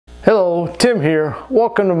Hello, Tim here.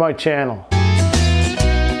 Welcome to my channel.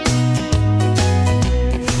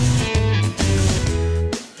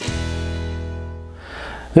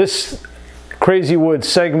 This Crazy Wood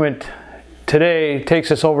segment today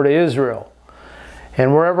takes us over to Israel.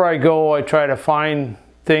 And wherever I go, I try to find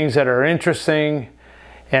things that are interesting,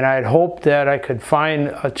 and I'd hoped that I could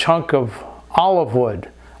find a chunk of olive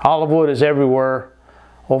wood. Olive wood is everywhere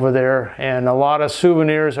over there, and a lot of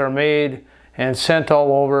souvenirs are made and sent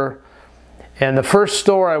all over. And the first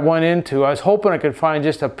store I went into, I was hoping I could find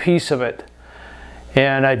just a piece of it.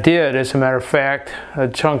 And I did, as a matter of fact. A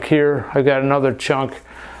chunk here, I got another chunk.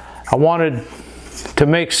 I wanted to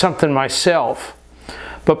make something myself.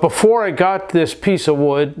 But before I got this piece of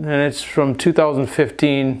wood, and it's from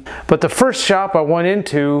 2015, but the first shop I went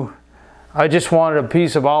into, I just wanted a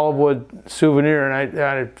piece of olive wood souvenir, and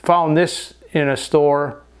I found this in a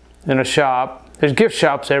store, in a shop. There's gift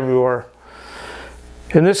shops everywhere.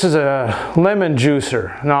 And this is a lemon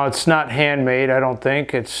juicer. Now, it's not handmade, I don't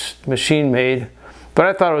think. It's machine made. But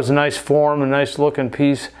I thought it was a nice form, a nice looking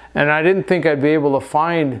piece. And I didn't think I'd be able to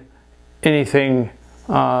find anything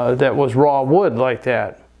that was raw wood like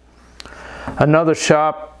that. Another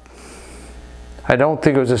shop, I don't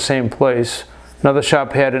think it was the same place. Another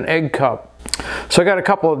shop had an egg cup. So I got a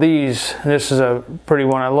couple of these. This is a pretty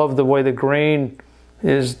one. I love the way the grain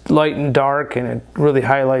is light and dark, and it really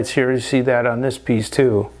highlights here. You see that on this piece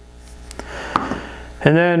too.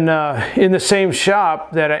 And then in the same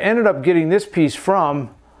shop that I ended up getting this piece from,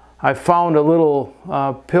 I found a little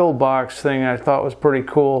pill box thing I thought was pretty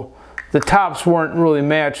cool. The tops weren't really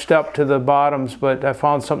matched up to the bottoms, but I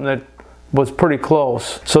found something that was pretty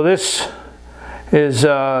close. So this is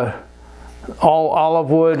all olive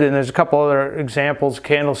wood, and there's a couple other examples,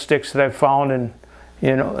 candlesticks that I found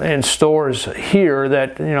in stores here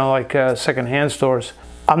that, like secondhand stores.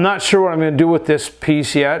 I'm not sure what I'm going to do with this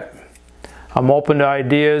piece yet. I'm open to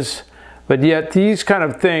ideas, but yet these kind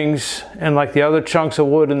of things, and like the other chunks of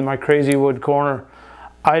wood in my Crazy Wood corner,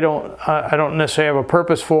 I don't necessarily have a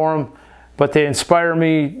purpose for them, but they inspire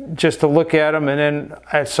me just to look at them, and then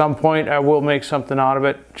at some point I will make something out of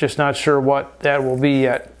it. Just not sure what that will be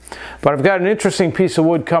yet. But I've got an interesting piece of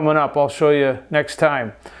wood coming up. I'll show you next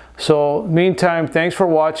time. So meantime, thanks for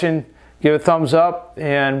watching. Give a thumbs up,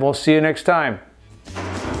 and we'll see you next time.